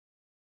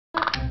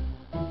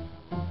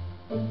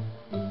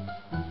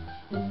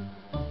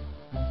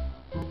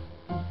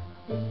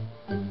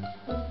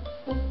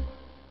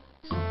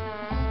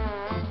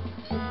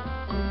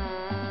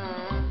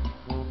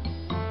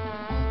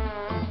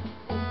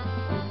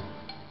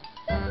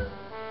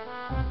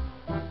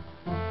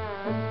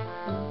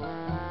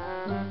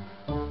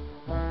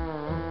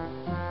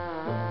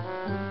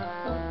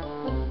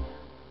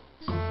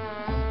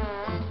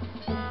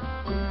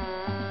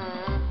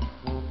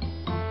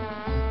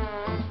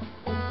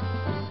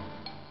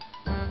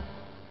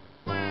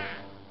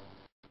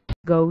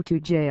Go to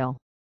jail.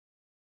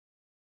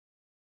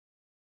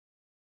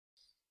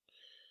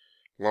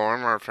 Hello,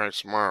 I'm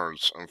Artifacts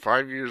Mars, and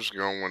 5 years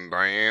ago when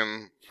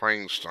Diane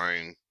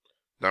Feinstein,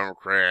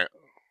 Democrat,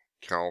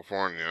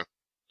 California,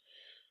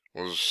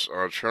 was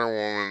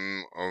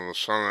chairwoman of the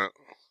Senate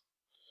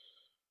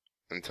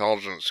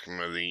Intelligence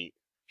Committee,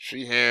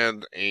 she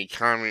had a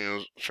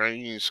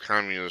Chinese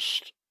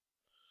communist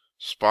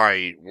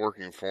spy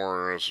working for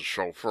her as a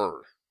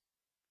chauffeur.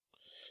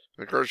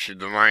 Of course, she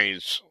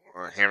denies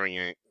having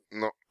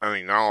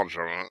any knowledge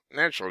of it.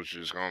 Naturally,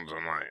 she's going to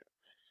deny it.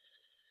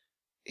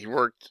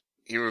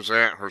 He was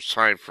at her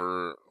side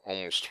for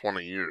almost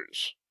 20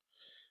 years.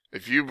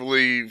 If you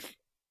believe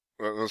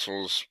that this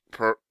was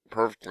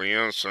perfectly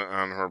innocent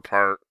on her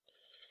part,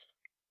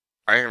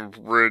 I have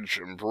a bridge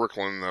in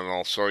Brooklyn that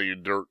I'll sell you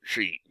dirt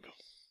cheap,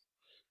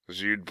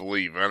 because you'd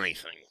believe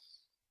anything.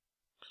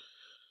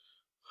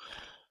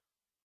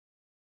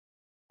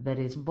 That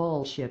is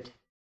bullshit.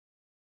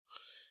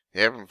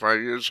 It happened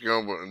 5 years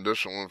ago, but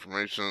additional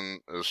information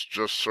is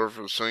just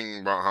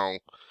surfacing about how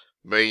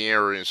Bay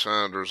Area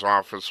Senator's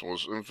office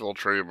was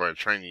infiltrated by a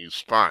Chinese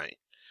spy.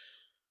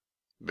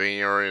 Bay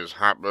Area is a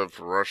hotbed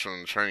for Russian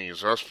and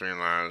Chinese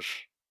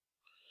espionage.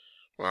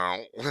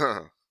 Well,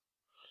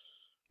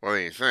 what do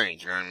you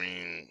think? I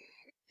mean,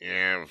 you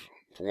have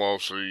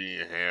Pelosi,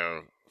 you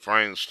have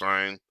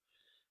Feinstein.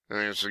 I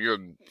mean, it's a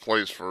good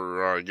place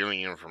for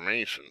getting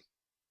information.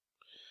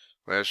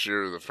 Last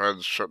year, the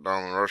feds shut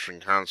down the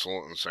Russian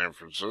consulate in San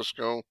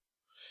Francisco.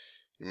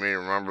 You may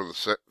remember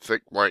the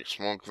thick black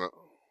smoke that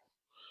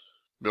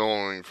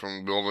billowing from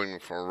the building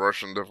before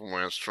Russian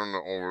diplomats turned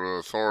it over to the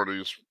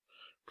authorities,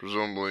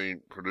 presumably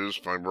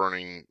produced by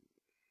burning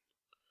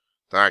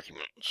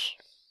documents.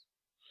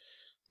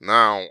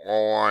 Now,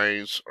 all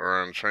eyes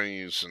are on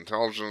Chinese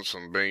intelligence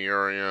in the Bay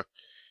Area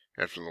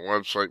after the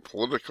website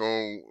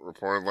Politico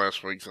reported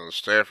last week that a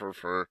staffer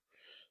for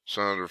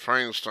Senator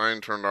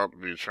Feinstein turned out to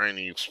be a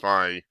Chinese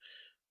spy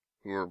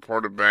who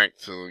reported back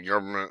to the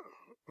government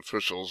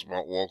officials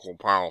about local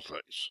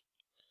politics.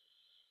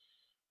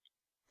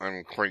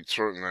 I'm quite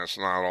certain that's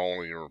not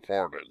all he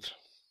reported.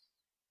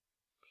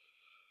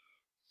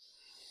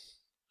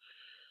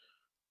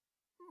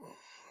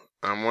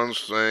 On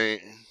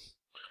Wednesday,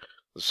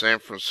 the San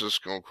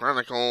Francisco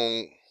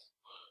Chronicle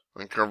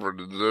uncovered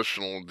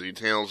additional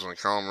details in a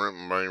column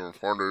written by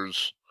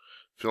reporters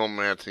Phil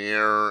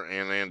Matier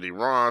and Andy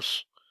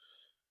Ross.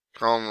 The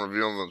column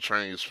revealed that the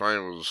Chinese spy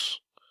was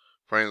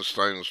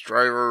Feinstein's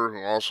driver,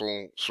 who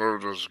also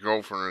served as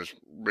gopher in his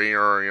Bay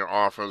Area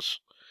office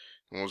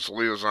and was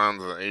liaison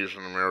to the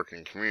Asian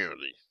American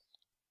community.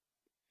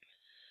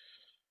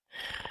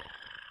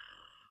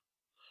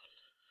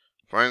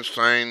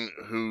 Feinstein,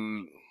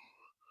 who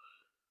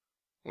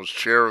was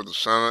chair of the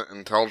Senate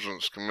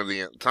Intelligence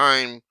Committee at the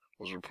time,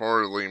 was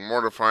reportedly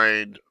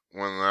mortified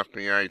when the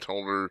FBI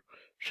told her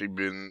she'd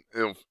been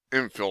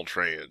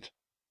infiltrated.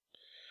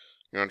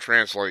 I'm going to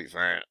translate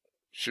that.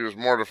 She was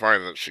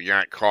mortified that she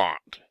got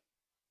caught.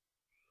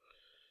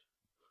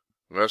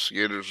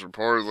 Investigators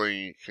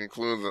reportedly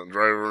concluded that the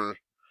driver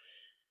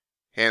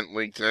hadn't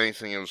leaked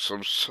anything of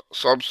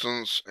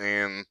substance,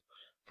 and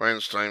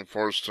Feinstein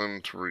forced him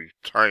to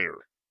retire.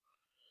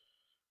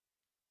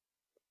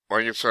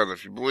 Like I said,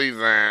 if you believe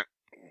that,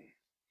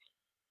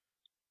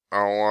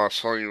 I'll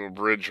sell you a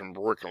bridge in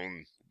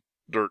Brooklyn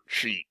dirt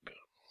cheap.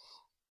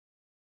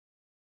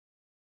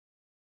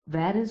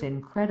 That is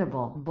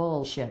incredible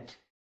bullshit.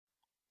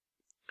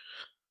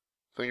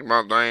 Think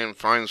about Diane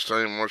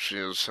Feinstein and what she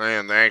has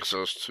had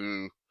access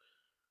to,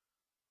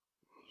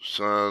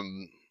 said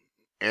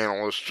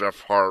analyst Jeff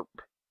Harp.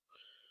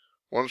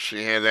 Once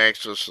she had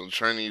access to the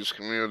Chinese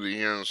community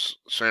here in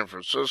San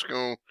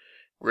Francisco,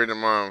 great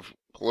amount of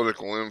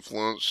political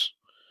influence.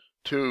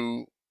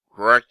 2,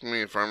 correct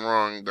me if I'm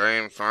wrong,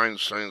 Diane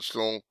Feinstein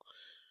still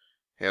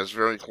has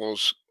very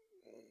close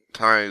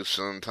ties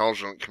to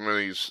intelligence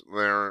committees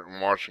there in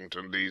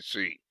Washington,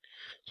 D.C.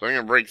 So I'm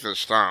going to break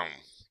this down.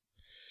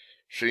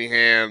 She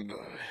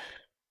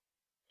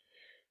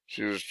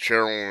was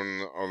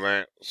chairwoman of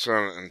that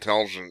Senate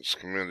Intelligence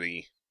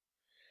Committee,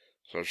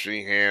 so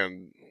she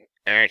had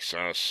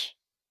access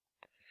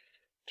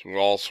to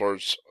all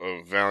sorts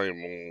of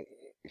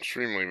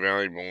extremely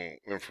valuable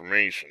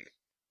information.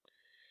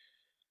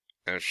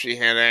 And if she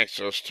had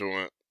access to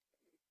it,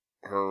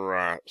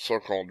 her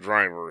so-called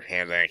driver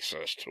had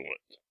access to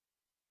it.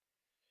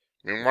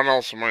 I mean, what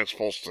else am I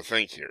supposed to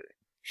think here?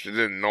 She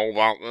didn't know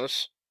about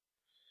this?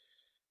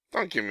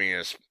 Don't give me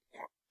this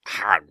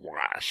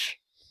hogwash.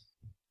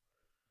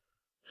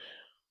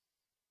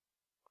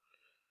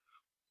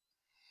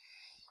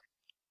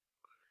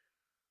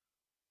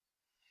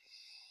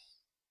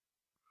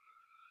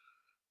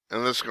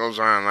 And this goes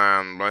on and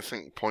on, but I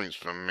think the point's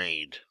been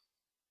made.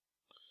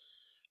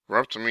 For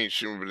up to me,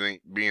 she would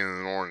be in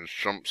an orange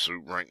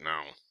jumpsuit right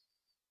now.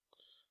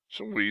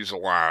 She'll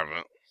weasel out of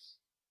it.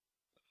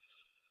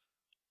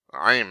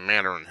 I am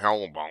madder than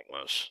hell about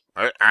this.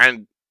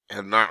 I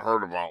had not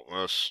heard about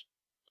this,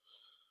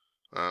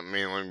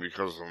 mainly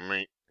because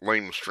the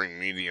mainstream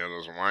media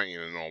doesn't want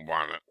you to know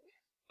about it.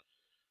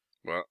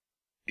 But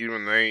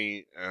even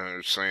they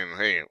are saying,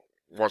 hey,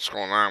 what's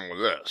going on with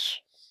this?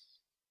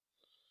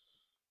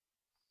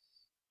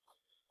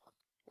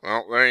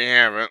 Well, there you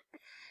have it.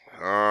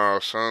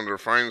 Senator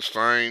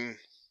Feinstein,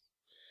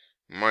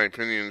 in my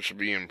opinion, should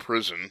be in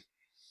prison,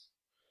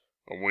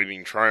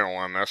 awaiting trial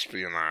on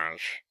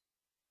espionage.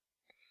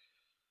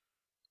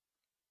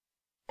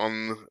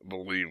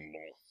 Unbelievable.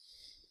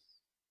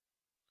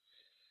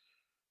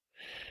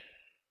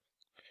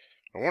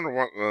 I wonder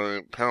what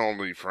the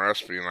penalty for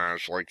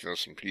espionage like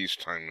this in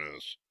peacetime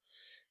is.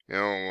 You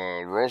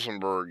know,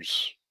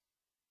 Rosenberg's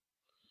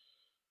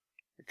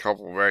a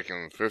couple back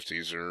in the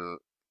 50s who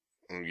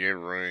gave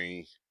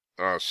away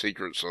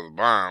secrets of the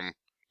bomb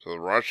to the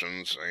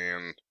Russians,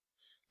 and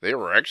they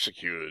were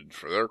executed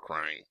for their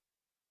crime.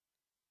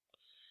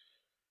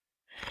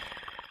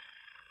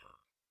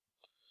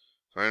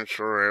 Times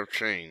sure have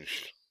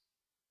changed.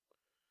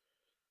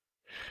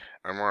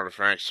 I'm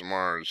Artifacts of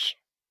Mars.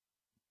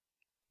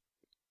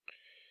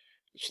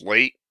 It's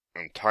late,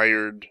 I'm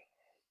tired,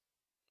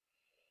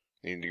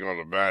 need to go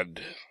to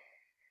bed.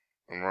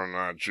 I'm running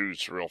out of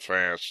juice real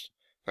fast.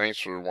 Thanks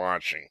for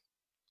watching.